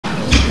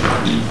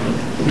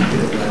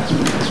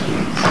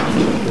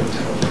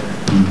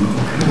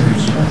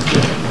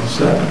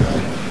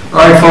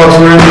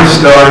we're going to get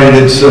started.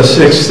 It's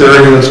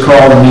 6:30. Let's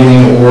call the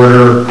meeting to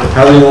order.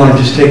 Heather, you want to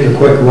just take a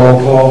quick roll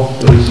call,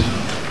 please?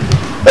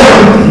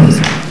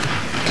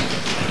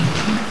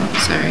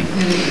 Sorry,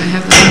 I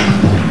have the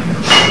roll call.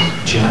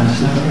 John's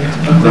not here?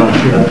 No,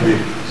 she won't be.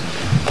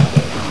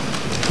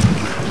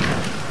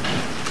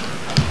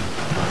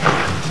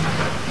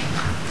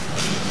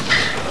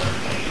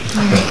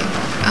 All right.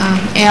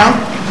 Al?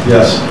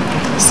 Yes.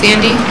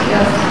 Sandy?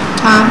 Yes.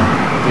 Tom?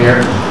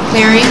 Here.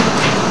 Larry?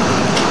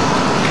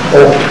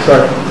 Oh,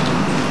 sorry.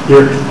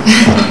 Here.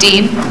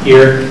 Dean?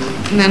 Here.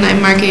 And then I'm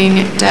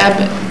marking Deb,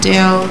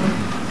 Dale,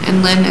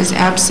 and Lynn as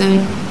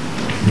absent.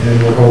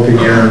 And we're hoping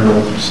Aaron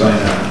will sign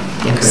out.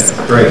 Yes.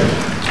 Okay, great.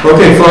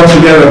 Okay, folks,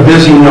 we've got a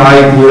busy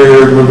night.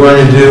 We're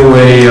going to do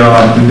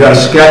we've got a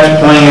sketch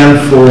plan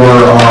for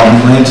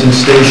Lansing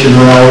Station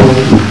Road.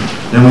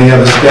 Then we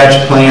have a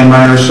sketch plan,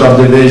 minor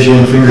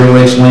subdivision, Finger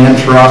Lakes Land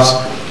Trust,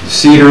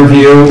 Cedar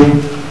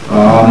View.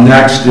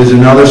 Next is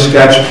another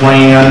sketch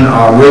plan,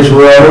 Ridge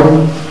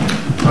Road.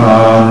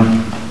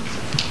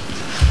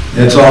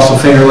 It's also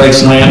Finger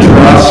Lakes Land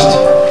Trust.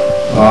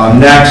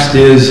 Next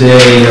is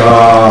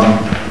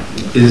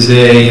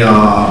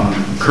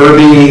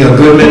Kirby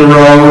Goodman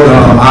Road,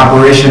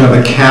 operation of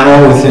a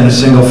kennel within a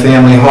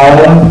single-family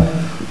home.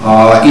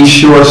 East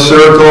Shore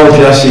Circle,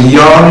 Jesse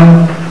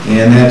Young,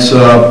 and that's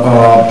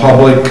a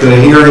public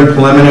hearing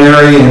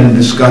preliminary and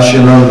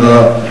discussion of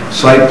the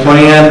site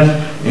plan.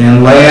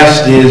 And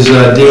last is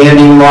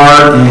Dandy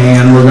Mart,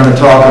 and we're going to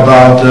talk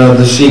about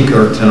the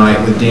seeker tonight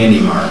with Dandy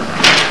Mart.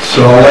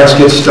 So let's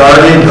get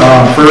started.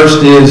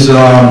 First is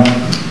the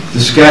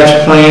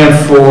sketch plan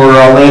for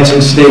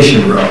Lansing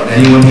Station Road.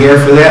 Anyone here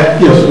for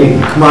that? Yes.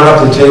 Come on up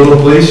to the table,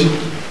 please.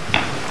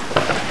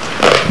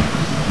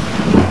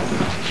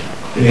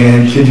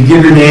 And could you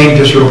give your name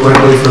just real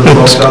quickly for the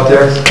folks out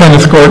there?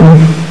 Kenneth Gordon.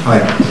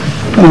 Hi.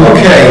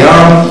 Okay.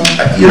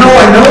 You know,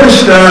 I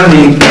noticed on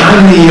the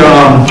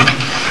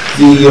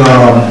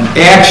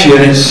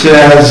action it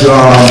says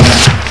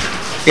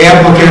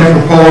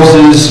applicant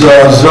proposes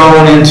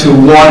zone into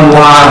one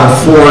lot of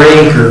 4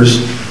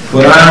 acres.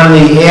 But on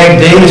the ag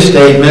data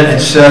statement, it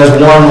says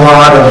one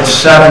lot of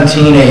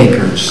 17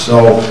 acres.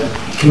 So,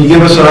 can you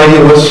give us an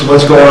idea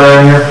what's going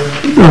on here?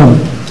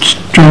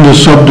 Trying to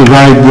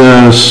subdivide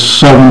the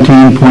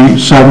 17.7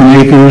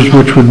 acres,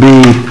 which would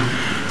be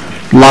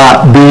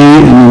Lot B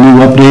in the new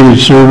updated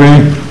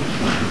survey.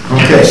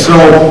 Okay, so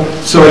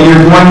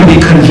you're going to be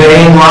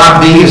conveying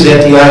Lot B, is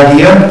that the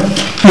idea?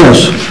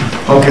 Yes.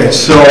 Okay,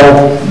 so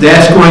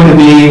that's going to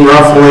be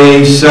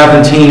roughly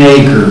 17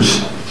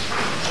 acres.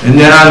 And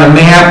then on the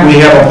map, we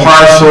have a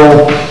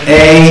parcel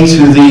A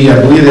to the, I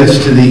believe that's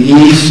to the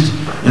east,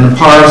 and a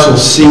parcel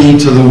C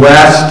to the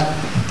west,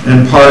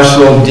 and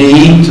parcel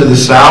D to the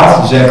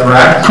south. Is that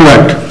correct?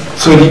 Correct.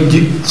 So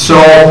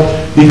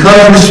because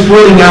we're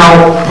splitting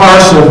out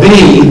parcel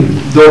B,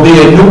 there'll be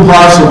a new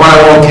parcel by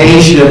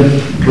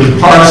location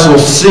with parcel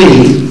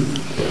C.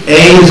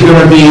 A is going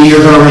to be,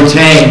 you're going to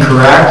retain,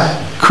 correct?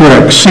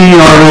 Correct. C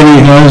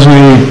has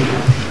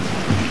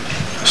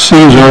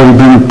already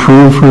been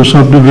approved for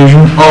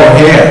subdivision. Oh,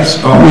 it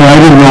has? Oh. Yeah,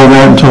 I didn't know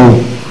that until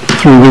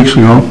 3 weeks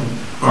ago.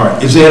 All right.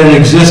 Is that an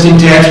existing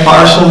tax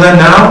parcel then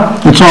now?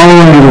 It's all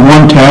under the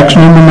one tax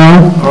number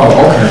now.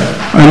 Oh, okay.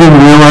 I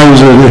didn't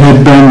realize that it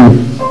had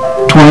been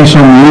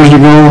 20-some years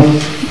ago.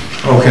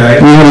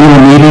 Okay. We had a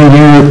little meeting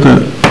here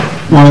at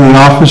one of the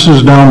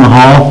offices down the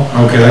hall.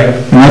 Okay.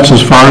 And that's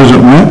as far as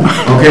it went.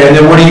 Okay, and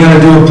then what are you going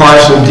to do with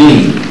parcel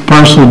D?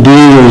 Parcel D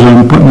is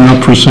I'm putting it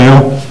up for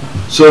sale.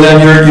 So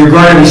then you're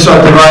going to be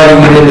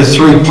subdividing it into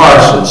 3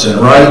 parcels then,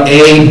 right?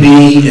 A,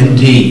 B, and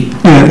D.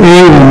 Yeah,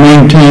 A will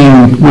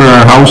maintain where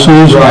our house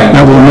is. Right.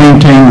 That will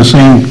maintain the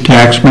same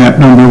tax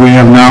map number we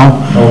have now.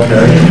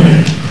 Okay.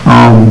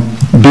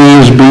 B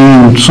is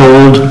being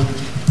sold.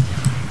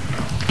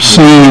 C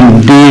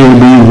and D are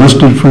being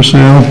listed for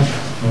sale.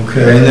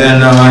 Okay, and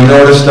then I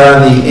noticed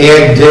on the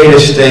ag data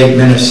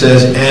statement, it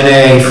says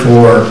NA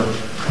for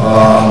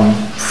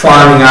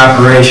farming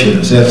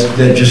operations.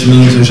 That just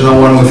means there's no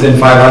one within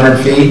 500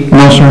 feet?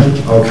 No, sir.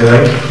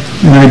 Okay.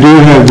 And I do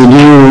have the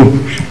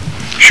new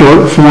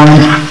short form.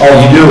 Oh,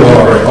 you do?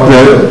 All right. Oh,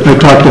 you do. I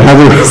talked to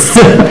Heather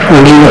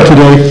earlier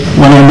today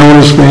when I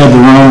noticed they had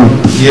the wrong.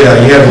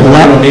 Yeah, you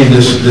don't need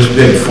this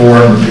big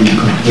form to be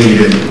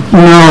completed.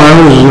 No, I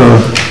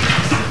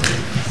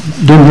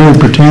didn't really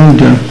pertain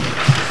to.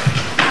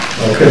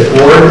 Okay,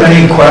 board,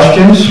 any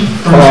questions?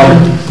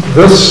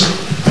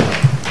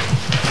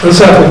 This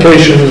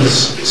application is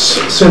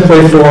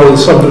simply for the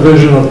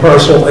subdivision of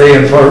parcel A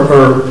and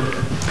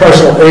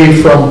parcel A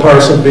from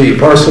parcel B.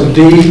 Parcel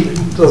D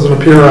doesn't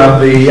appear on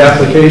the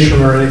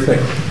application or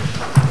anything.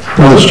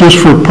 Well, it's just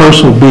for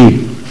parcel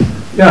B.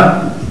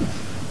 Yeah.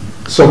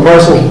 So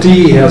parcel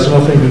D has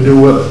nothing to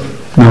do with it.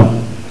 No.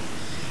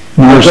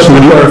 Just for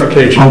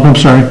clarification. Oh, I'm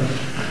sorry.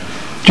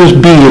 Just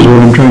B is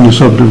what I'm trying to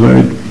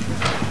subdivide.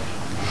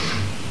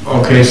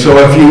 Okay, so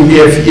if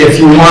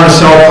you want to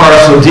sell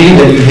parcel D,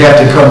 then you'd have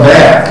to come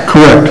back.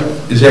 Correct.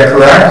 Is that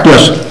correct?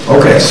 Yes.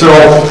 Okay, so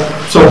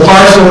So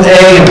parcel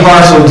A and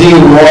parcel D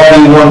will all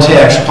be one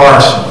tax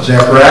parcel, is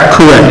that correct?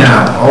 Correct.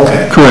 Now,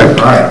 okay.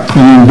 Correct. All right,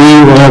 And then B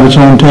will have its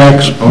own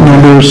tax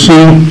number, C.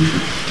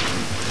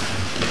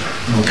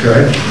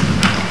 okay.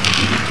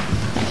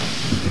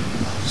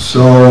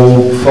 So,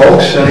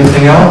 folks,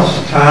 anything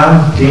else?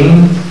 Tom,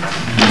 Dean,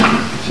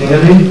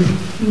 Sandy?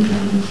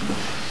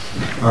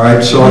 All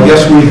right, so I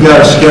guess we've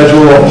got to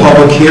schedule a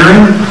public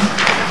hearing,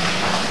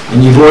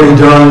 and you've already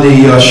done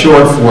the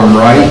short form,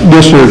 right?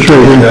 Yes, sir, it's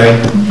right here.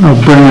 Okay. I'll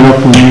bring it up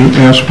when you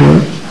ask for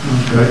it.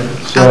 Okay.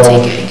 So, I'll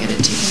take it and get it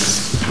to you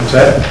guys. what's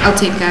that? I'll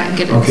take that and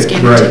get it Okay,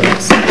 scanned to right. you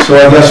guys.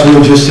 So I guess we'll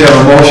just have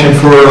a motion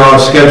for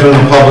scheduling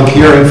a public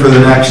hearing for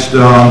the next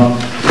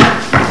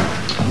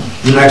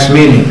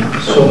meeting.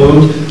 So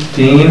moved.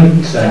 Dean?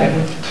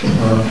 Second.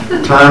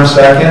 Tom,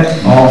 second.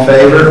 All in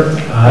favor?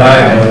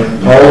 Aye.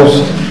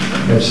 Opposed?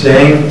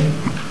 Abstained?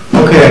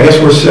 Okay, I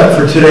guess we're set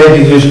for today.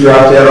 You just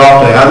drop that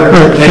off the other.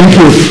 All right, thank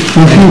you.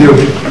 Thank you.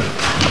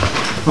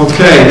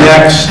 Okay,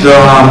 next,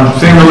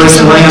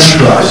 Fingerless Land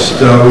Trust.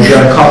 We've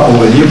got a couple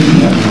with you.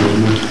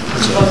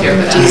 Here,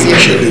 but easier.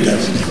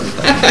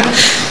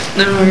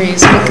 No worries.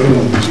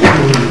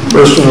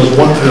 First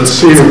one is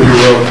Cedar View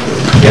Road.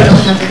 Yes. I don't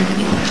have very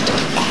many left.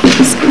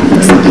 This will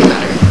be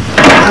better.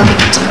 I'll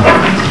give it to you.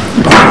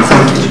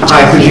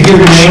 Hi, could you give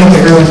your name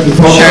to the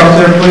folks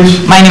out there, please?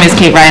 My name is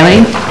Kate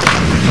Riley.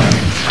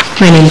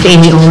 My name is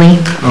Amy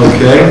Olney.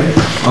 Okay.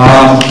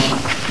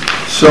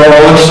 So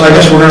I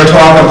guess we're going to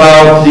talk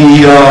about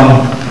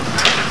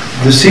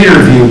the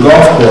Cedar View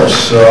Golf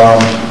Course.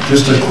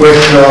 Just a quick,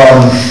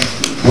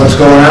 what's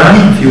going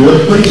on, if you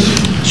would, please?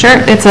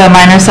 Sure, it's a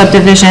minor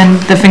subdivision.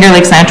 The Finger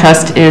Lakes Land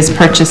Trust is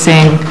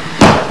purchasing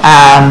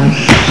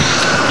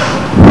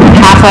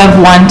half of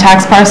one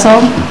tax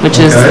parcel, which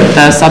is Okay.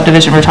 the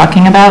subdivision we're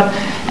talking about,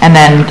 and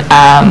then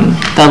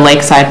the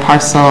lakeside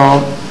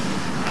parcel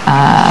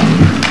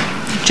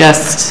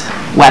just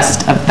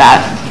west of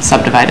that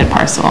subdivided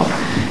parcel.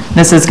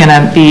 This is going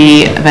to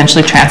be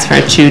eventually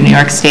transferred to New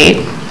York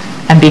State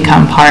and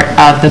become part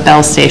of the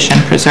Bell Station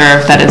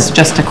Preserve that is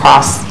just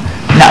across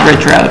Nut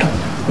Ridge Road.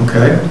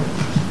 Okay.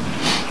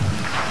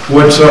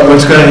 What's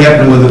going to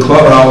happen with the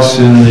clubhouse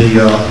and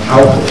the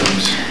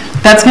outbuildings?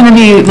 That's going to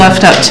be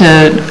left up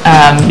to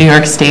New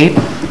York State,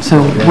 so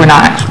we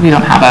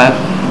don't have a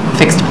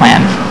fixed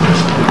plan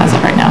as of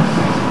right now.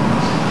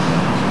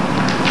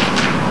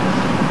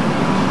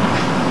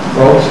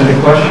 Folks, any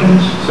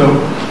questions? So,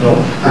 No,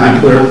 pretty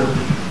clear.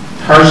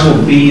 parcel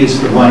B is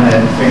the one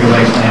that Finger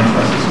Lakes Land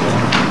Trust is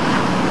doing.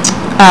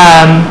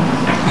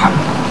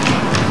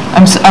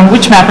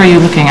 Which map are you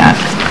looking at?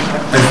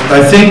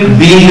 I think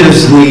B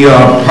is the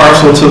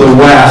parcel to the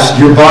west.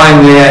 You're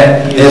buying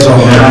that as a No,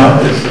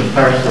 whole. it's the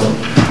parcel.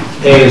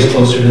 A is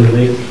closer to the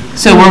lake.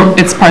 So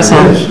it's parcel,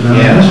 It is, no?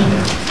 Yeah.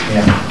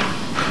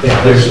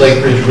 Yeah, there's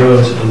Lake Ridge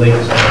Road, so the lake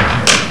is on.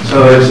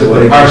 So it's the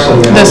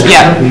parcel.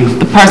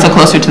 the parcel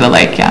closer to the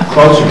lake, yeah.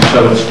 Closer,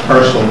 so it's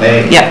parcel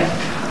A. Yeah.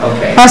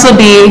 Okay. Parcel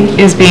B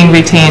is being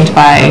retained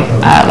by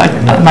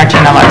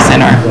Martina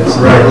Larson, or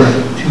Right.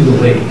 To the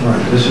lake. Right,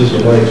 this is the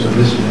lake, so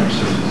this map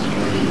says it's.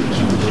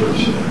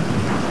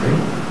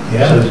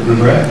 Yeah, that's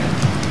correct.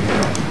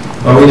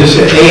 Well, we just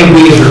said A and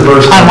B is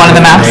reversed. on one of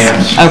the maps?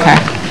 Okay.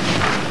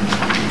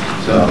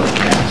 So,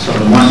 yeah, so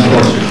the one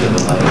closer to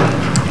the lake.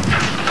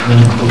 Then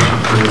closer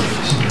to,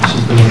 this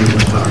is the one we're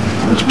talking about.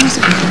 Which one is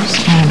it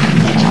first?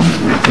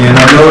 And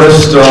I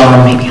noticed,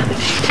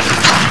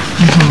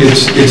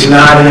 it's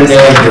not in an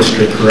ag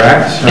district,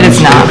 correct? It is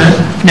not.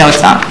 No,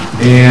 it's not.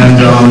 And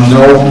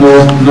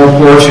no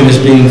portion is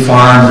being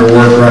farmed or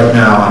worked right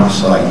now on the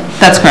site.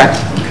 That's correct.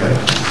 Okay.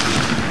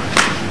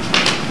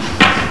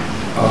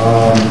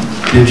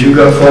 Did you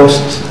folks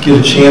get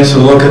a chance to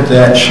look at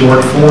that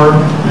short form?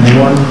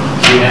 Anyone?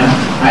 Yeah,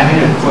 I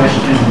had a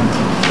question.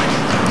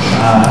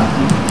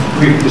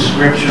 Brief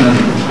description of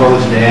the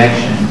proposed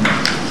action.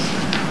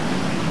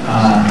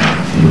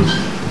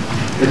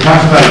 It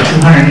talks about a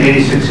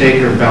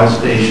 286-acre Bell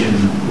Station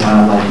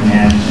wildlife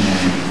management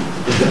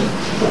area.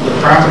 But the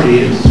property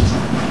is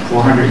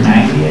 490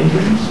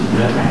 acres, is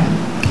that right?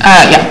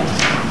 Yeah.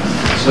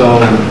 So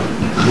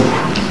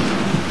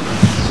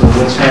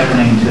what's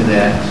happening to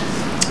that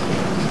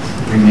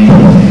remaining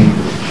acreage?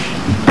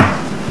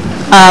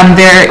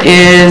 There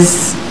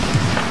is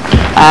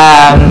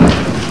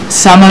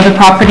some of the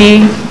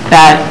property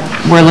that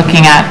we're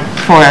looking at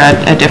for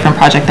a different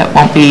project that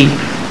won't be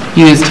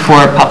used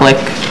for public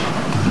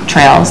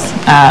trails.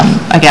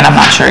 Again, I'm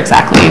not sure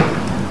exactly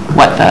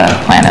what the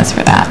plan is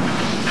for that.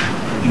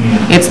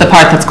 Yeah. It's the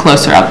part that's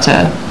closer up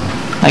to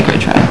Lake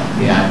Ridge Road.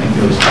 Yeah, I think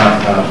there was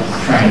talk about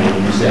trying to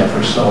use that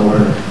for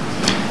solar.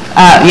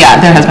 Yeah,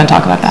 there has been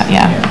talk about that,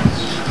 yeah.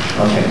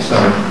 Okay, so,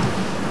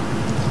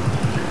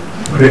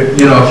 But if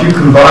you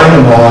combine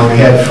them all, and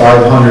you had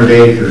 500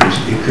 acres,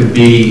 it could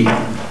be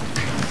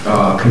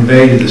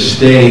conveyed to the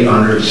state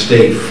under the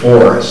state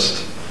forest.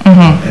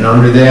 And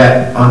under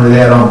that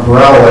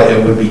umbrella,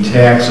 it would be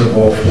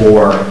taxable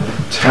for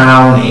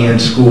town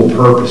and school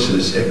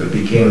purposes if it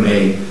became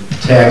a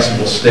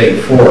taxable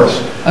state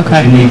forest. But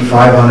Okay. you need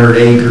 500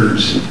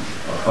 acres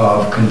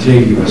of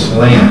contiguous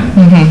land,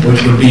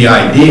 which would be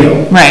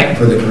ideal Right.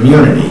 for the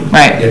community.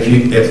 Right.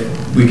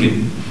 If we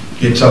could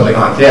get something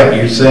like that, but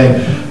you're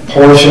saying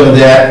portion of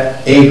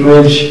that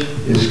acreage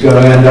is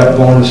going to end up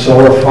going to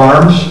solar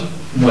farms?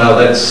 Well,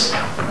 that's,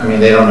 I mean,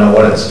 they don't know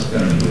what it's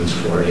going to be used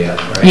for yet,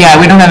 right? Yeah,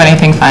 we don't have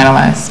anything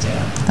finalized. Yeah.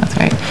 That's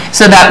right.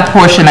 So that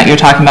portion that you're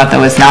talking about,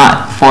 though, is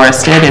not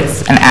forested,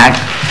 it's an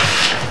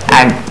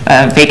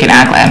vacant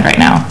ag land right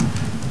now.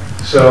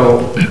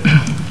 So,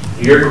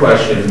 your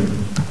question,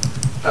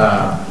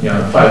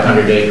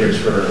 500 acres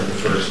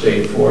for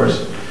state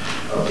forest,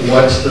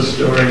 what's the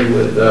story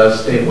with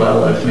state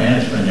wildlife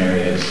management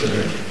areas?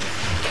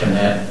 Can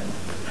that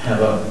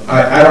have a...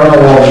 I don't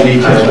know all the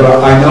details,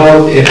 but I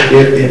know if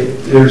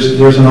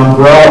there's an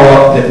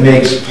umbrella that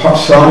makes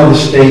some of the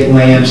state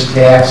lands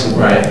taxable.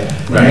 Right.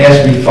 It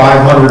has to be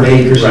 500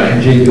 acres of Right.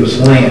 contiguous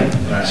land.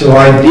 Right. So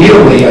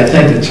ideally, I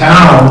think the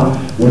town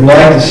would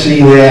like to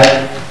see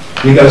that,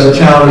 because the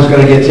town is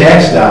going to get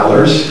tax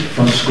dollars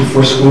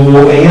for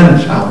school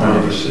and town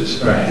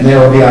purposes. Right. And that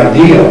would be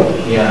ideal.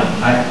 Yeah,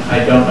 I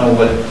don't know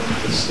what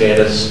the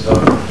status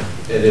of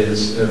it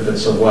is, if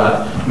it's a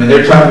what. I mean,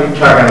 they're talking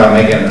about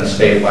making it a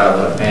state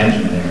wildlife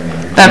management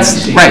area.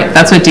 That's DEC. right,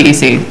 that's what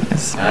DEC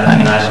is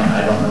planning.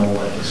 I don't know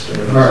what the story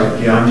is. All right,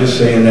 yeah, I'm just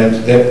saying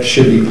that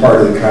should be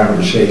part of the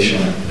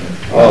conversation.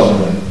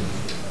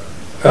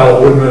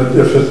 Al, wouldn't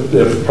it,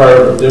 if part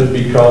of it did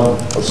become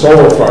a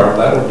solar farm,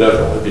 that would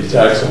definitely be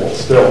taxable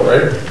still,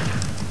 right?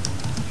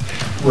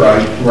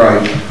 Right,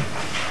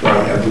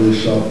 I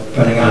believe so,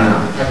 depending on,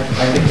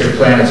 I think their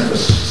plan is to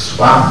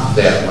swap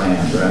that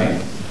land,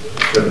 right,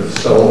 for the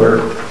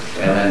solar,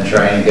 and then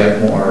try and get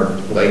more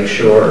lake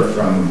shore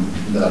from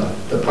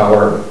the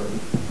power.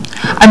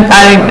 I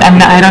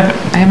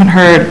haven't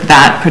heard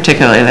that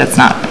particularly, that's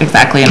not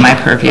exactly in my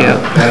purview.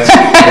 That's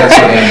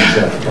what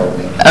Andy told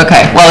me.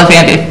 Okay, well, if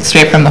Andy,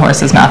 straight from the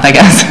horse's mouth, I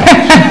guess.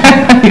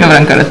 You have it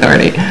on good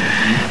authority.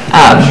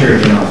 I'm sure,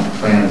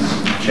 plans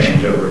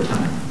change over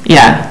time.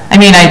 Yeah, I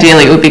mean,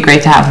 ideally, it would be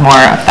great to have more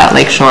of that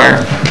lake shore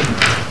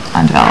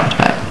undeveloped,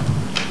 but.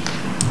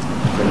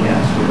 But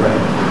yes, you're right.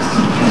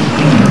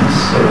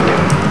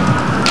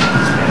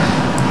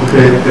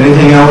 okay,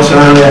 anything else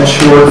on that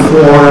short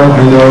form?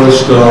 I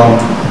noticed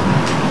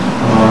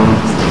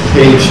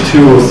page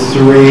 2 of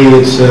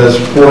 3, it says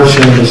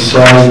portion of the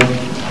site,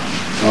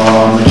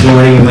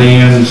 adjoining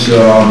lands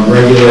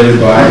regulated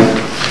by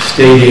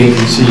state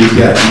agency. You've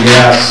got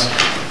yes.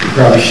 You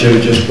probably should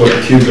have just put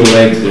Cuba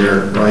Lake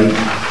there, right?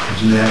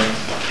 Isn't that?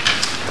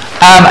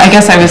 I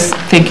guess I was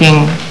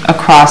thinking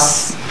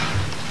across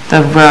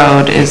the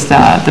road is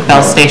the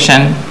Bell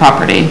Station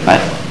property,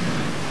 but.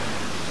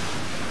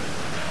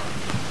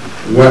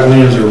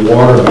 Wetlands or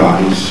water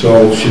bodies,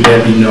 so should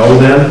that be no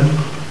then,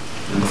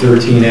 in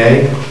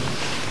 13A?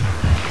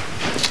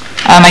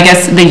 I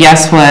guess the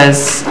yes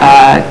was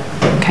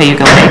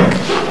Cayuga Lake.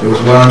 It was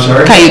what, I'm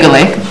sorry? Cayuga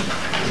Lake.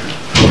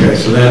 Okay,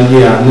 so then,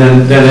 yeah, and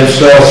then if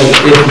so,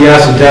 if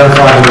yes,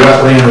 identify the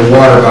wetland or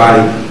water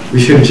body, we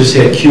should have just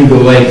had Cuba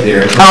Lake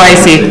there. Oh, I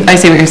see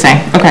what you're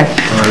saying, okay.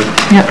 All right.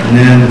 Yep. And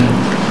then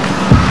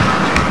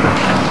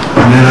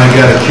I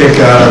got a kick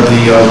out of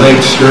the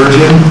Lake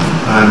Sturgeon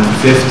on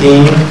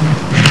 15.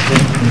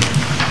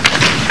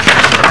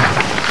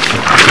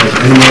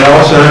 Anyone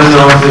else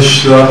on this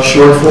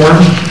short form?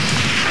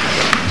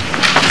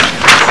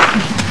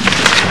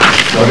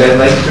 Well, that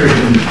Lake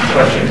Sturgeon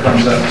question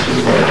comes up too,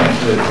 I think,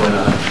 with one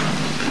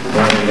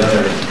of the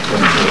other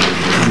things.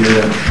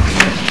 Yeah.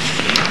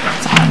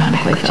 It's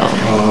automatically filled.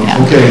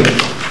 Yeah. Okay,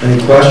 any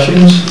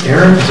questions?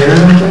 Erin, is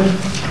Erin out there?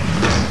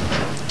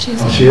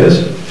 Oh, she is?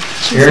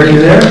 Erin,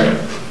 you there?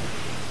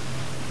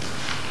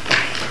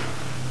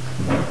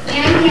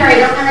 I'm here, I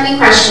don't have any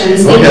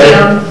questions, thank Okay.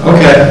 you.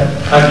 Okay.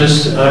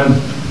 I'm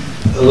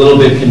a little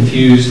bit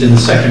confused in the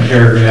second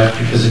paragraph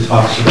because it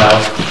talks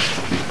about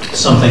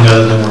something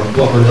other than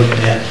what we're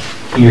looking at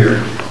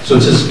here. So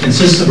it says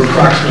consists of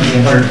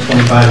approximately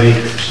 125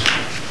 acres.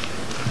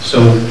 So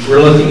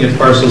we're looking at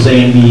parcels A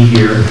and B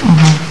here,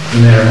 no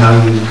matter how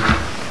you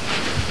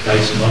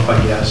dice them up,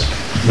 I guess.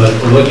 But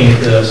we're looking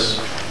at this.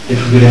 If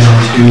you go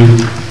down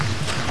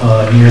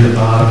to near the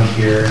bottom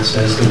here, it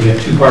says that we have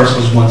two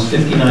parcels. One's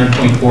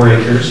 59.4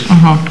 acres.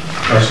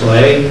 Parcel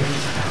A,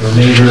 the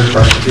remainder,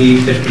 parcel B,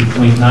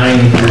 50.9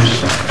 acres.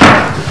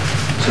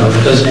 So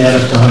it doesn't add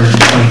up to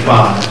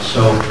 125.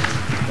 So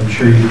I'm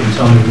sure you can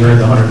tell me where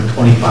the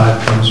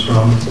 125 comes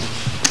from.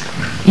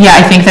 Yeah,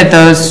 I think that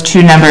those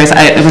two numbers,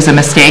 it was a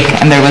mistake,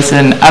 and there was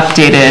an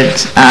updated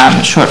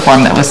short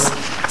form that was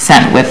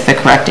sent with the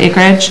correct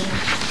acreage.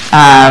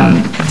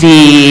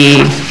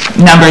 The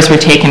numbers were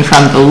taken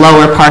from the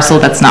lower parcel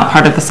that's not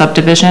part of the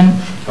subdivision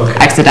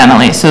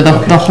accidentally. So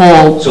the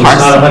whole So it's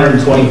parcel. not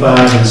 125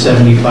 and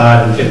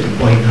 75 and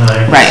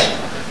 50.9. Right.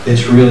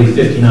 It's really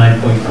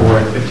 59.4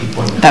 and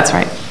 50.9. That's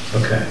right.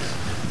 Okay.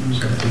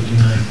 So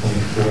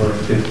 59.4,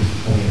 50.9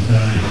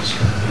 is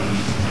going to be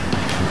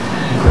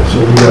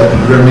So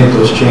we're going to make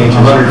those changes.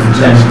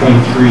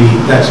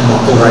 110.3. Next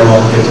month, right?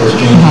 I'll get those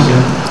changes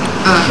in.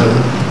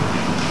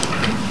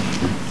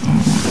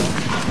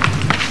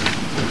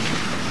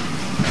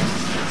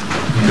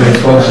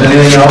 right, folks,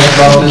 anything else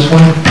about this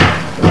one?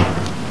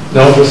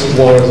 No, just as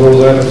long as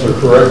those items are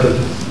corrected.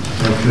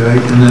 Okay,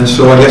 and then,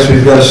 so I guess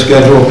we've got to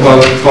schedule a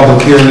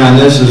public hearing on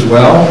this as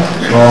well.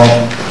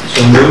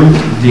 So moved,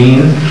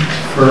 Dean,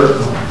 for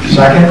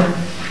second?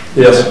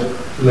 Yes.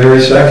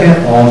 Larry,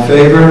 second, all in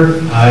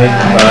favor? Aye.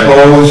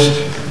 Opposed?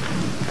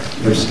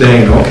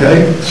 Abstained,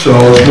 okay. So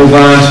let's move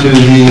on to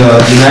the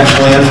next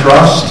land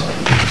trust.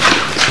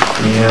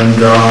 And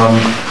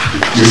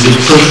you're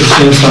just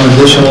purchasing some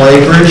additional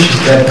acreage, is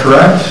that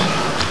correct?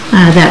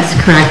 That's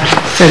correct.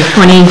 So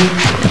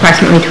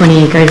approximately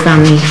 20 acres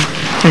on the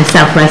kind of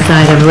southwest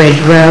side of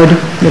Ridge Road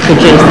that's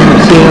adjacent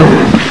to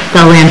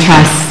the Land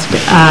Trust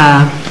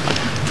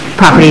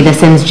property, the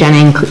Sims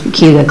Jennings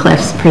Cuga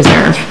Cliffs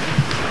Preserve.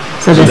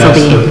 So this will that's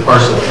be... the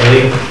parcel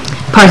A?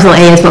 Parcel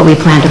A is what we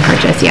plan to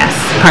purchase, yes.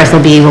 Parcel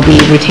B will be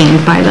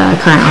retained by the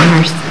current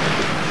owners.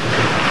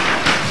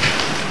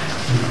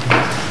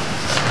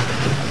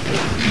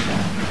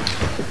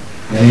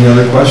 Any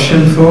other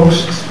question,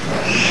 folks?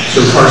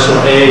 So parcel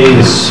A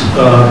is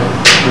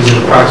it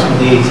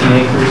approximately 18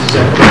 acres, is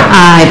that correct?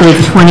 I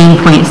believe 20.6,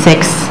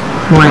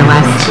 more or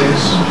less.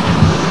 20.6.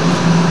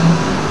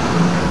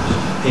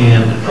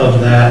 And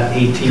of that,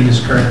 18 is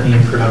currently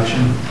in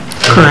production?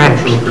 Correct.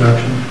 Agricultural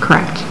production?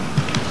 Correct.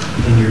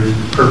 And your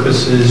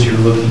purpose is you're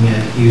looking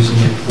at using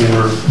it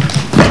for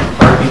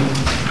parking?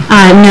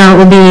 No, it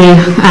will be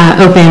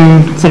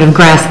open sort of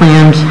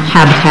grassland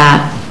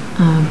habitat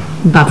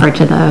buffer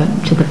to the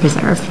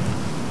preserve.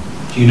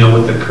 Do you know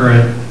what the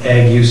current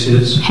ag use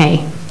is?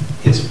 Hay.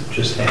 It's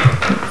just hay.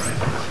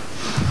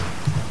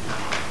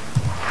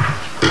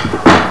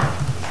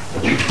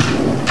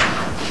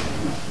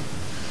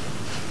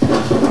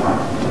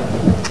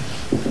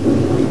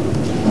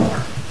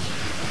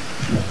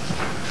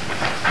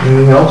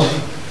 Anything else,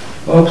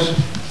 folks?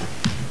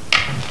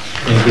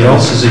 And again,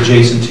 this is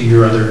adjacent to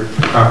your other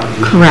property? that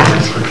you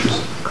Correct.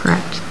 purchased.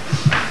 Correct.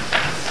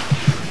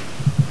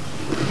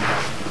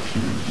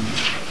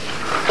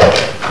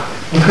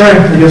 Okay, I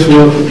guess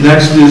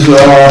next is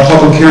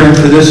public hearing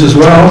for this as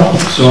well.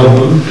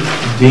 So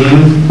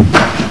Dean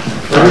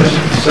first,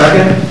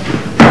 second?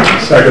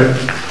 Second.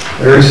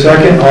 Larry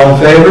second, all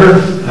in favor?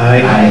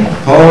 Aye.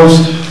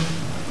 Opposed?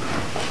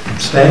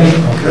 Abstained,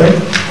 okay.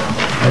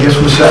 I guess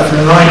we're set for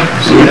tonight.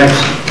 See you next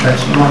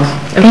month.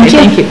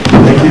 Thank you.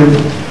 Thank you.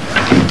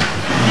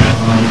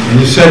 And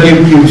you said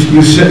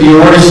you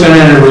already sent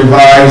in a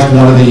revised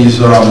one of these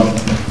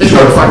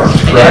short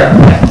forms, correct?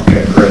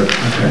 Okay, great.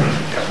 Okay.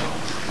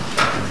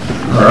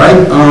 All right.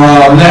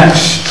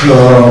 Next,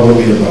 what do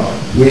we have?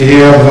 We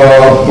have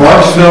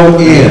Barksville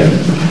Inn.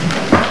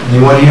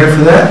 Anyone here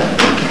for that?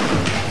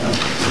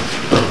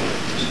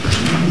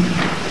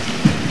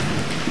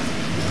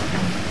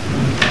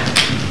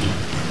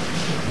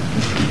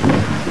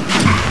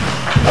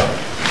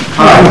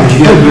 Hi, could you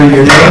give me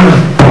your name?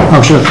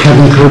 Oh, sure,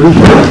 Kevin Kirby.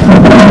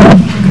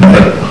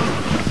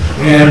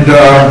 And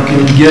can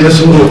you give us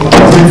a little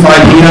brief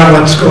idea on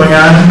what's going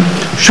on?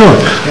 Sure.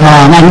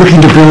 I'm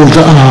looking to build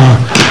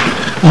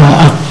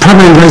a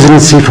primary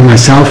residency for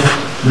myself.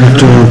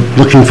 After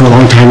looking for a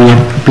long time and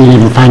not being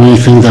able to find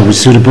anything that was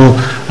suitable,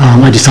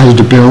 I decided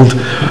to build.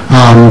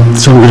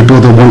 So I'm going to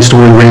build a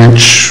one-story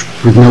ranch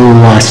with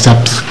no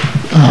steps,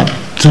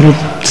 sort of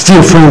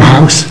steel frame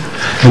house,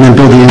 and then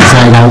build the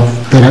inside out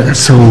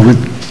so it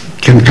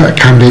can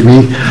accommodate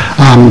me.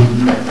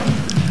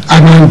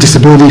 I'm on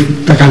disability.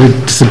 I got a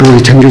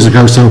disability 10 years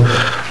ago, so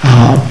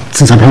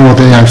since I'm home all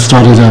day, I've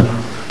started a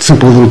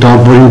simple little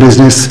dog boarding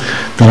business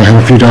that I have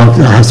a few dogs.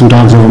 I have some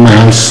dogs over my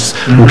house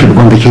when people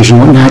go on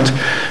vacation and whatnot.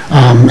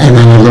 And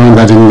then I learned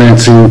that in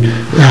Lansing,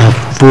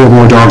 4 or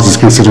more dogs is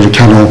considered a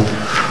kennel,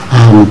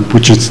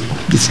 which it's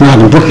not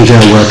in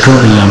Brookendale where I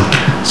currently am.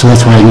 So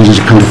that's why I needed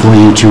to come before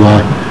you to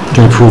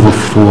get approval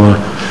for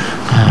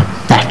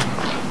that.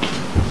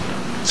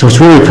 So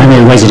it's really a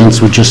primary residence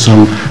with just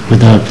some,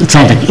 it's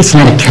not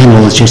a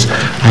kennel, it's just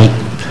like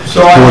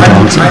So I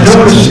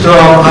noticed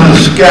on the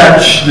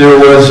sketch, there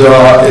was,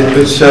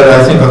 it said,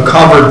 I think, a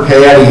covered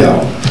patio.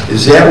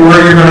 Is that where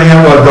you're going to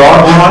have a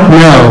dog run?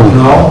 No.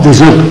 No?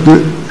 There's no,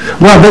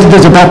 well,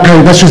 there's a back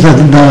patio, that's just the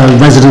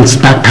residence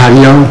back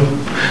patio,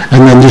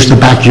 and then there's the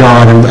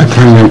backyard, and I'm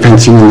planning on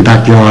fencing in the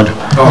backyard.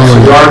 Oh, so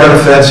you are going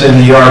to fence in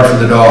the yard for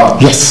the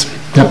dogs? Yes.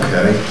 Yep.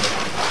 Okay.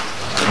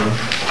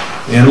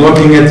 And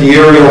looking at the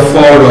aerial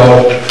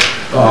photo,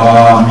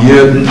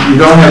 you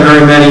don't have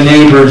very many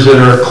neighbors that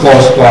are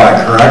close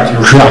by, correct? You're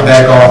Correct.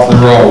 back off the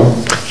road.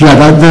 Yeah,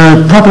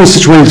 the property is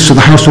situated, so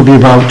the house will be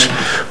about,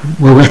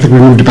 well, I think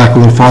we moved it back a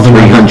little farther.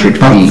 300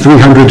 About feet.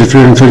 300 to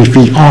 330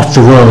 feet off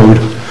the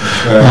road.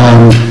 Okay.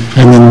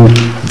 And then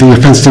the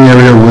fenced-in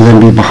area will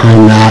then be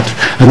behind that.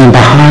 And then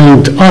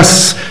behind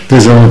us,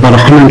 there's about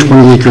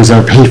 120 acres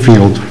of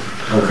hayfield.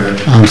 Okay.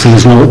 So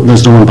there's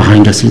no one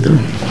behind us either.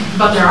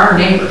 But there are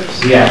neighbors.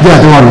 Yeah.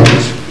 Yeah, there are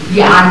neighbors.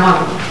 Yeah, I'm one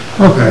of them.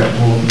 Okay,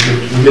 we'll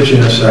get you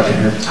in a second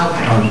here.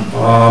 Okay.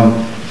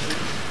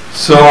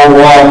 So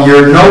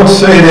your notes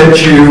say that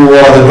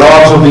the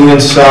dogs will be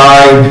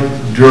inside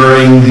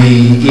during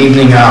the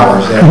evening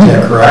hours, is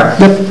that correct?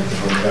 Yep.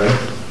 Okay.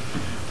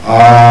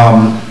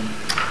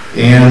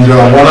 And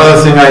one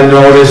other thing I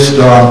noticed,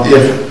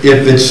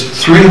 if it's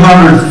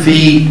 300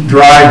 feet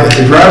drive, if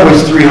the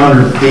driveway's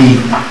 300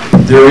 feet,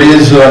 there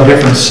is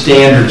different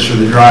standards for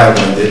the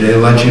driveway. Did they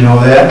let you know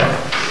that?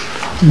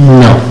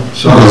 No.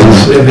 So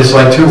if it's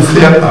like 2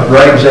 feet,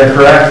 right, is that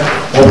correct?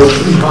 Over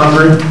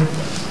 300?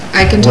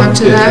 I can talk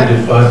to that.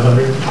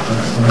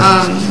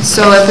 500?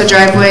 So if a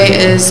driveway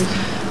is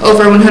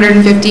over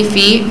 150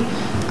 feet,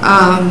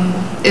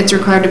 it's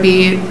required to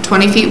be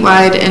 20 feet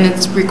wide, and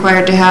it's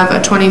required to have a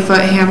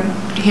 120-foot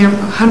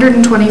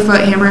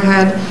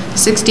hammerhead,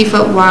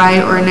 60-foot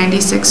wide, or a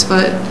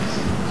 96-foot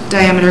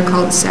diameter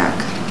cul-de-sac.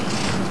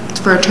 It's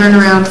for a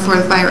turnaround for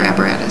the fire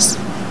apparatus.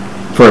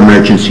 For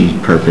emergency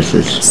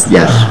purposes,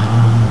 yes.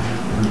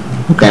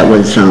 That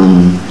was,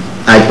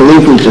 I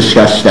believe we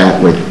discussed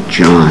that with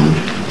John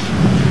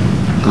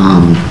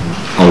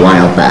a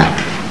while back.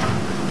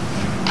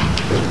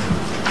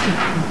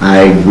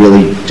 I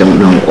really don't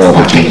know all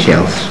the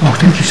details. Oh,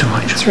 thank you so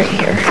much. It's right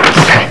here.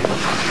 Okay.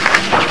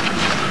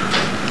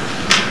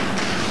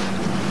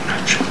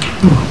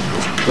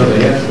 So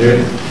they have,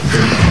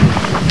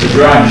 the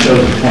drawing shows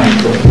a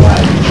 20-foot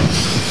wide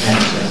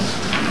access,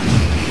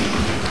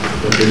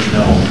 but there's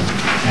no,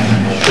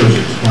 It shows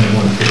it's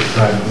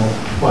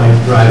 21-foot wide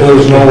drive.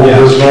 There's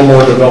no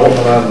more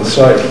development on the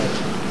site.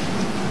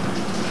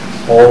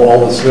 All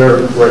that's there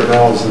right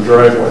now is the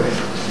driveway.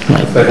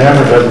 If the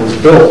hammerhead was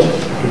built,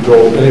 it could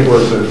go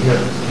anywhere in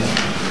here.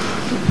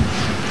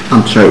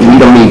 I'm sorry, we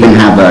don't even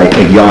have a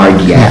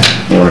yard yet,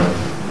 or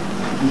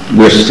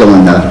we're still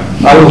in the...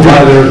 I was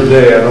by there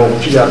today, I know,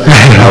 yeah,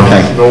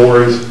 Okay. no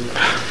worries.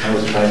 I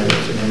was by there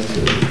today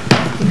too.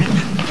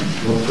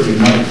 Looked pretty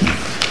nice.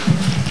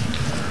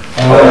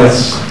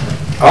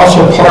 Also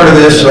part of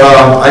this,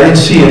 I didn't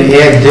see an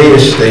ag data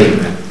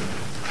statement,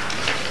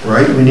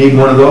 right? We need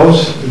one of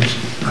those?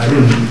 I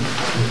didn't, did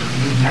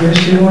you guys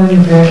see one in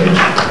your package?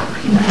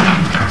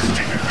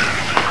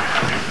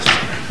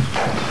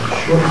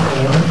 Short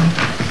form,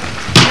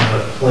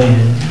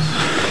 plans.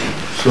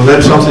 So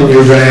that's something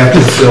you're going to have to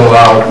fill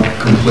out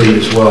complete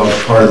as well as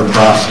part of the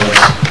process.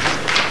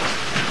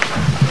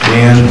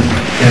 And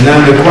then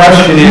the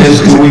question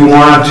is, do we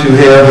want to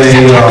have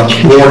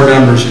board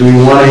members, do we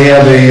want to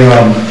have a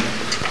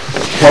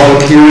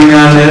public hearing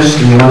on this?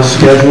 Do we want to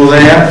schedule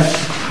that?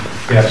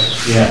 Yes.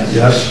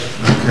 Yes,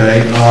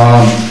 okay.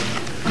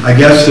 I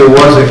guess there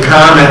was a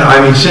comment, I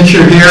mean, since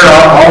you're here,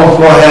 I'll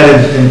go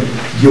ahead and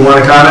do you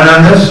want to comment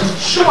on this?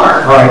 Sure.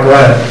 All right, go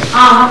ahead.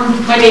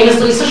 My name is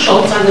Lisa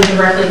Schultz. I live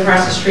directly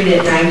across the street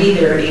at 90,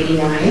 they're at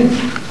 89.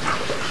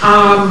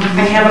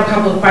 I have a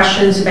couple of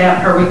questions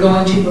about, are we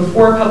going to,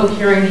 before public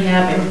hearing,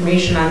 have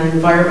information on an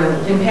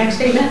environmental impact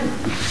statement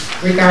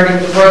regarding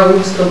the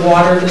roads, the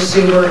water, the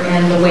sewer,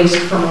 and the waste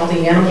from all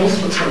the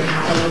animals, what's going to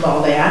happen with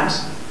all that?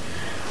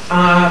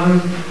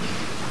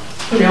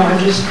 You know, I'm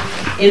just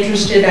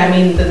interested, I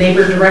mean, the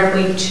neighbor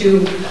directly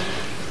to,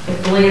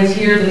 if the land's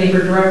here, the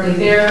neighbor directly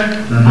there,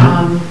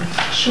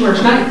 she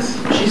works nights,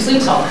 she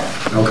sleeps all day.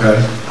 Okay.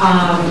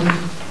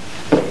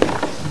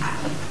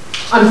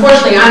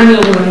 Unfortunately, I'm the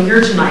only one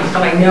here tonight,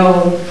 but I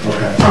know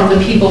from the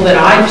people that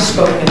I've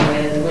spoken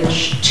with,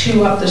 which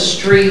two up the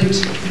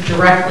street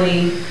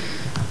directly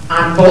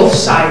on both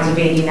sides of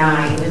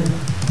 89,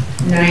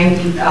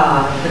 90,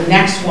 the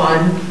next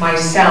one,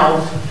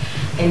 myself,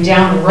 and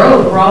down the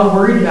road, we're all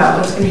worried about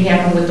what's going to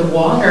happen with the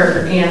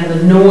water and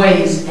the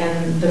noise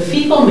and the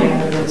fecal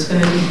matter that's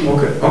going to be.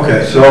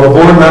 Okay, so the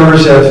board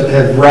members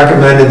have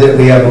recommended that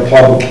we have a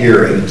public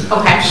hearing.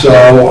 Okay. So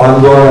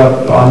I'm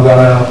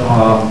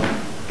gonna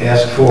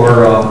ask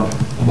for a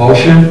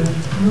motion.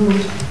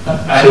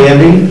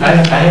 Sandy? I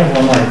have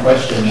one more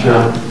question.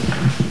 Sure.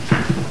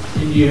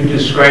 You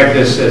described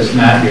this as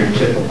not your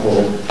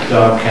typical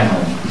dog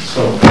kennel.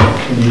 So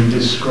can you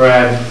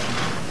describe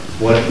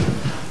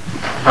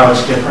how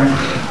it's different?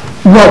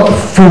 Well,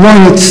 for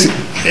one,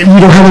 we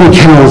don't have any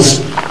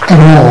kennels at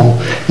all.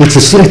 It's a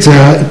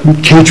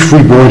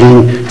cage-free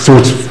boarding, so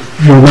it's,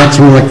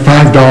 maximum like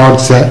 5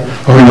 dogs that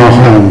are in our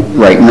home.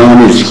 Right, no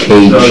one is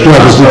caged. So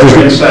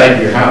they're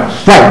inside your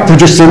house? Right, they're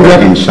just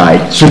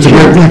Inside. So it's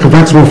like a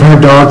maximum of 5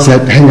 dogs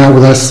that hang out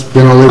with us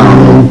in our living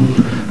room.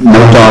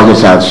 No dog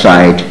is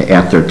outside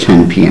after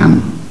 10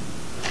 p.m.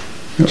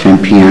 10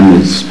 p.m.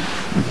 is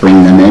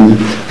bring them in.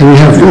 And we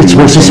have, it's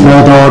mostly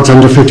small dogs,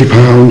 under 50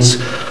 pounds.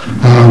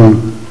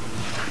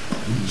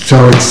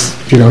 So it's,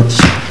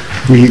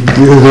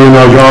 they're in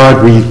our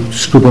yard, we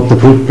scoop up the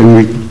poop and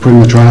we put in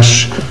the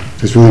trash.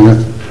 There's really not,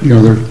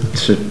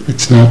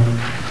 it's not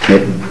a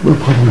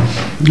problem.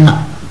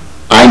 Yeah.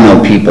 I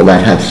know people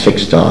that have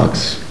 6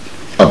 dogs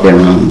of their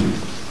own.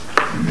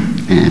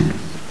 And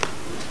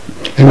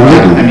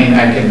I mean,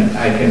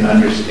 I can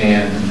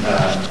understand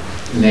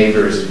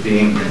neighbors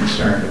being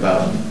concerned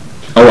about.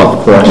 Oh,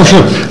 of course. Oh,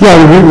 sure. Yeah,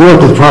 we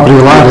work with property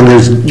a lot, and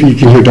you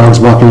can hear dogs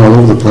barking all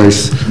over the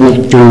place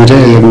during the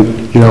day,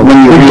 and, when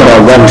you read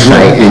our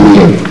website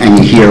and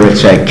you hear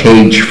it's a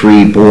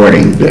cage-free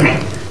boarding,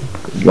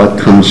 what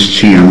comes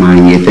to your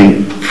mind? You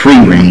think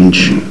free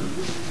range,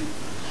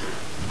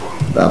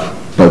 but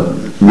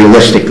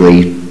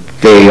realistically,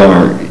 they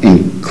are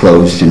enclosed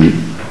enclosed and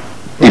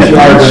in a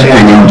fence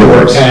and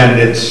indoors. And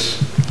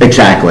it's,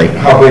 Exactly.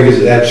 how big is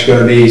it? That's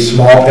gonna be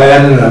small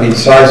pen, I mean,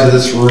 size of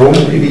this room,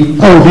 maybe?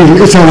 Oh,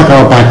 it's not like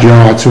our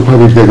backyard, so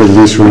probably bigger than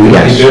this room.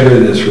 Yes. Maybe bigger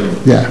than this room.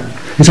 Yeah,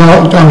 it's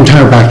our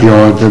entire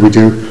backyard that we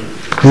do.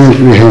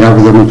 And we hang out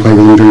with them and play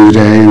with them during the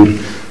day, and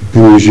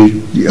then usually,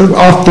 they'll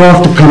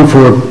often come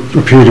for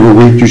a period of a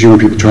week, usually when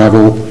people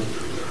travel.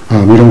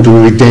 We don't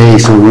do it a day,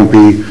 so it won't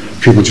be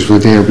people just for a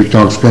day or week,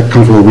 dogs that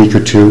come for a week or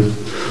two.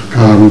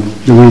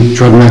 Then we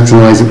try to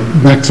maximize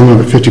it, maximum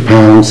at 50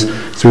 pounds,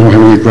 so we don't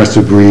have any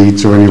aggressive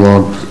breeds or any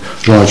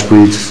large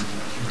breeds.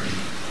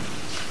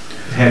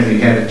 Have you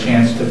had a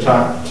chance to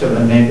talk to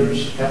the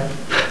neighbors yet?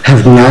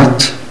 Have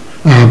not.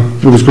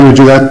 I was going to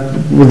do that,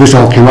 when this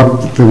all came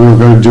up, that we were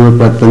going to do it,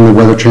 but then the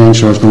weather changed,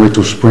 so I was going to wait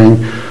till spring,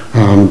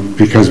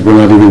 because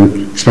we're not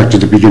even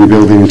expected to begin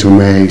building until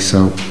May,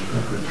 so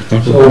I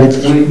thought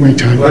we'd wait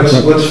time.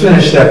 Let's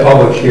finish that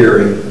public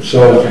hearing.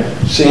 So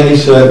Sandy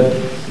said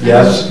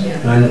yes,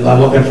 and I'm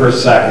looking for a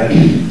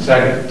second.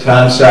 Second.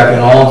 Tom, second.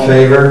 All in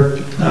favor?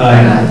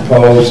 Aye.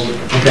 Opposed?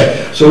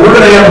 Okay, so we're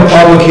gonna have a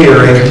public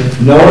hearing.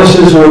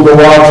 Notices will go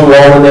out to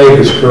all the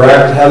neighbors,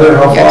 correct? Heather,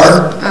 how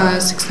far?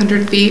 Yes,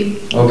 600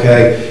 feet.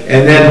 Okay,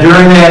 and then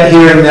during that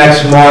hearing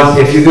next month,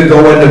 if you could go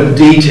into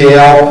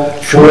detail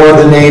for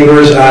the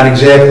neighbors on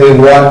exactly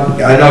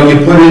what, I know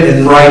you put it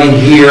in writing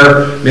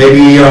here,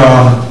 maybe,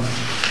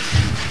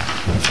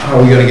 how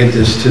are we gonna get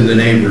this to the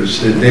neighbors?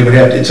 They would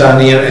have, it's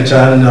on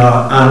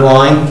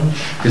online,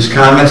 his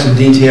comments and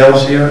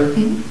details here,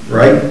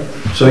 right?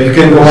 So you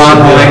can go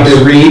online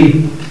to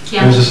read.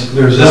 Yeah. That's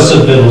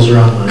the bills are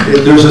online.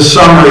 There's a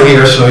summary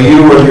here, so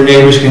you or your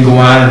neighbors can go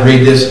on and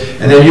read this,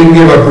 and then you can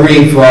give a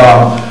brief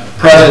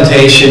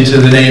presentation to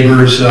the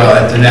neighbors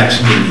at the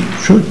next meeting.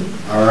 Sure.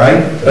 All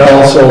right? And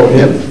also,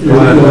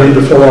 you'll need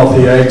to fill out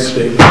the ag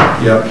statement.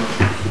 Yep.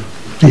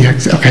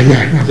 Yeah, okay,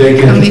 yeah. They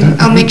can,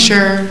 I'll make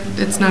sure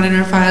it's not in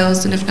our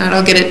files, and if not,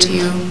 I'll get it to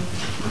you.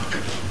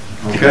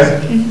 okay?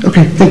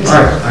 Okay, thanks.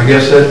 All right, I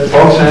guess that,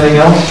 folks, anything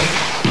else?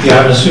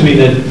 Yeah, I'm assuming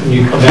that when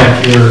you come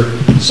back, your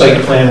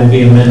site plan will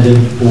be amended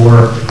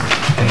for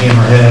a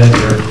hammerhead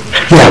or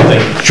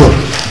something. Yeah, sure.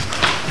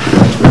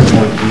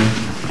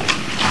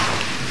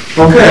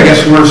 Okay, I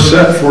guess we're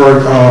set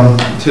for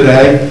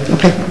today.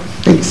 Okay,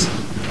 thanks.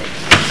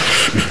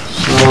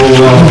 So,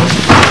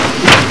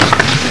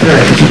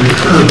 okay, so we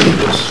heard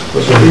this.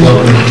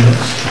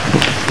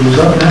 Who's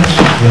up next?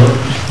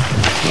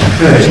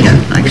 Okay,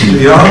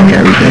 Mr. Young,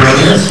 anyone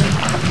here?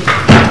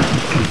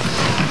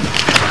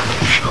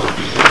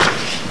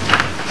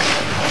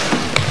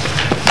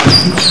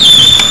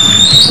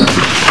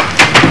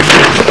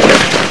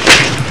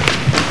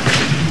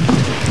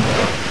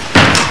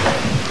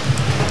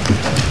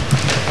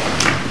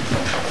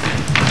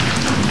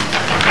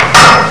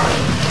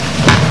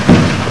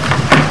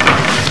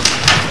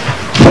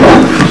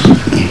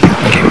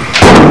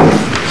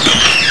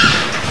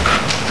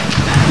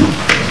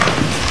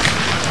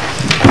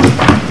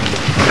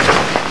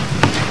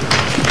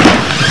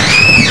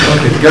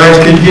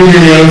 Guys, can you give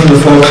your name for the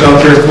folks out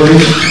there,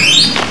 please?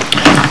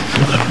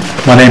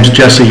 My name's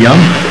Jesse Young,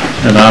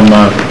 and I'm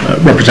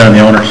representing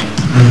the owners.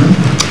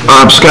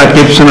 I'm Scott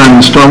Gibson, I'm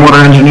the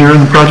stormwater engineer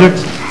in the project.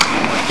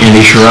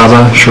 Andy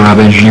Sharaba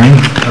Engineering.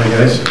 Hi,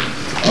 guys.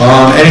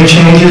 Any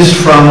changes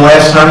from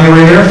last time you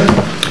were here?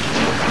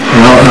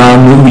 Well,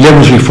 what we did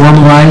was we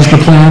formalized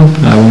the plan.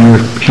 When we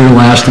were here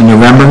last in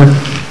November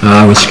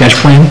with sketch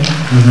plan.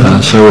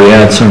 So we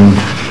had some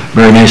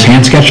very nice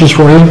hand sketches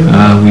for you.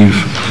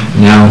 We've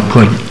now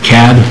put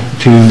CAD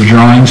to the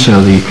drawing, so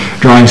the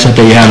drawing set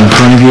that you have in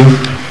front of you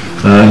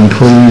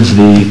includes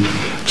the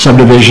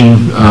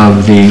subdivision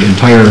of the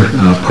entire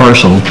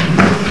parcel.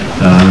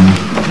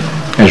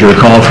 As you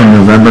recall from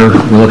November,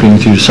 we're looking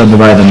to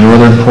subdivide the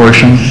northern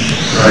portion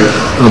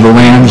of the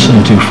lands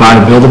into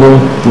 5 buildable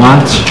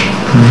lots.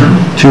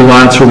 2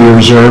 lots will be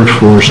reserved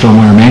for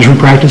stormwater management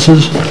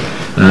practices,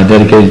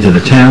 dedicated to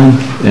the town,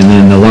 and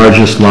then the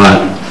largest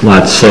lot,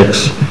 Lot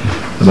 6,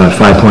 about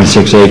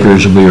 5.6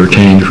 acres, will be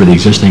retained for the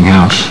existing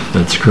house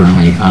that's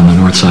currently on the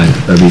north side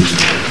of East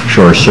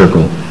Shore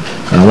Circle.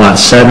 Lot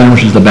 7,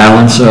 which is the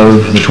balance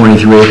of the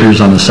 23 acres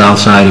on the south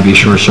side of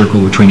East Shore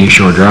Circle between East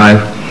Shore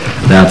Drive,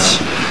 that's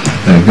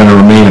going to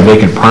remain a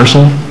vacant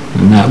parcel,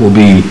 and that will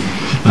be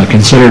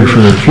considered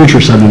for future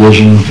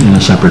subdivision in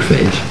a separate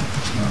phase.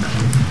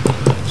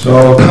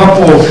 So a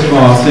couple of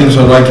things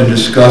I'd like to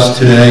discuss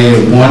today.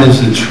 One is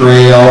the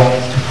trail,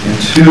 and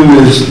 2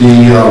 is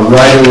the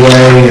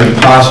right-of-way and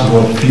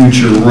possible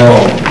future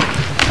road.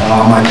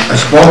 I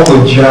spoke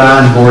with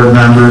John, board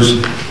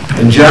members,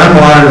 and John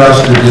wanted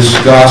us to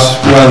discuss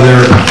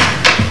whether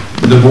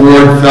the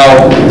board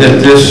felt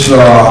that this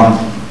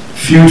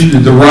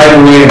the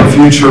right-of-way and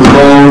future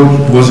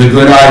road was a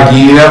good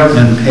idea.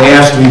 In the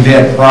past, we've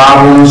had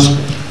problems,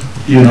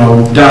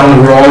 down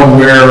the road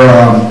where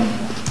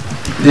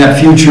that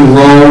future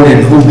road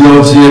and who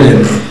builds it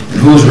and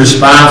who's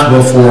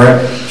responsible for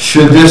it.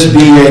 Should this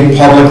be a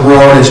public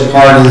road as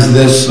part of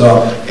this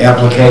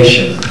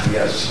application?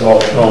 Yes. So,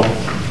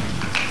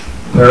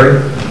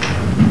 Larry?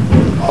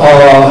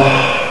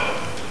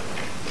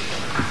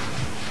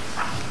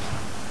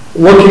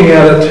 looking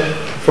at it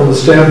from the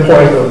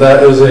standpoint of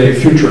that as a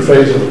future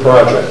phase of the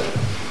project.